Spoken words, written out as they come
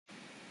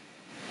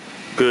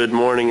Good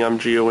morning, I'm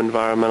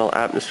Geo-Environmental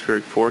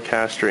Atmospheric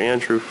Forecaster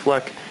Andrew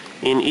Fleck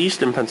in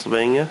Easton,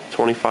 Pennsylvania,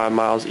 25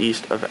 miles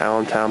east of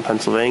Allentown,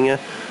 Pennsylvania,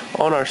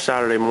 on our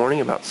Saturday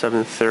morning about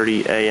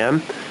 7:30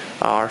 a.m.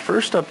 Our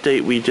first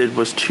update we did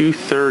was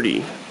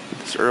 2:30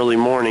 this early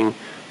morning.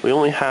 We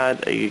only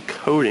had a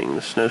coating.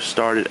 The snow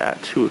started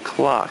at 2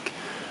 o'clock.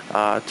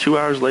 2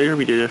 hours later,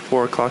 we did a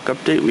 4 o'clock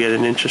update. We had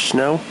an inch of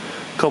snow.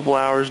 A couple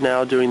hours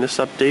now doing this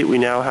update, we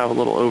now have a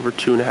little over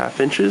 2.5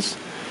 inches.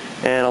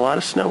 And a lot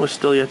of snow is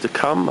still yet to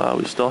come.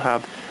 We still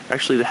have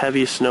actually the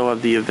heaviest snow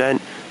of the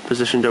event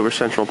positioned over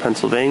central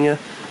Pennsylvania.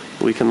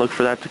 We can look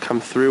for that to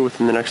come through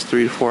within the next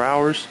 3 to 4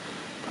 hours,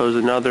 pose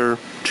another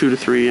 2 to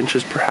 3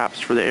 inches perhaps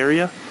for the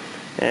area,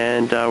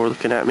 and we're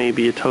looking at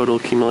maybe a total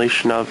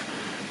accumulation of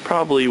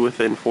probably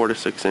within 4 to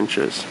 6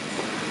 inches.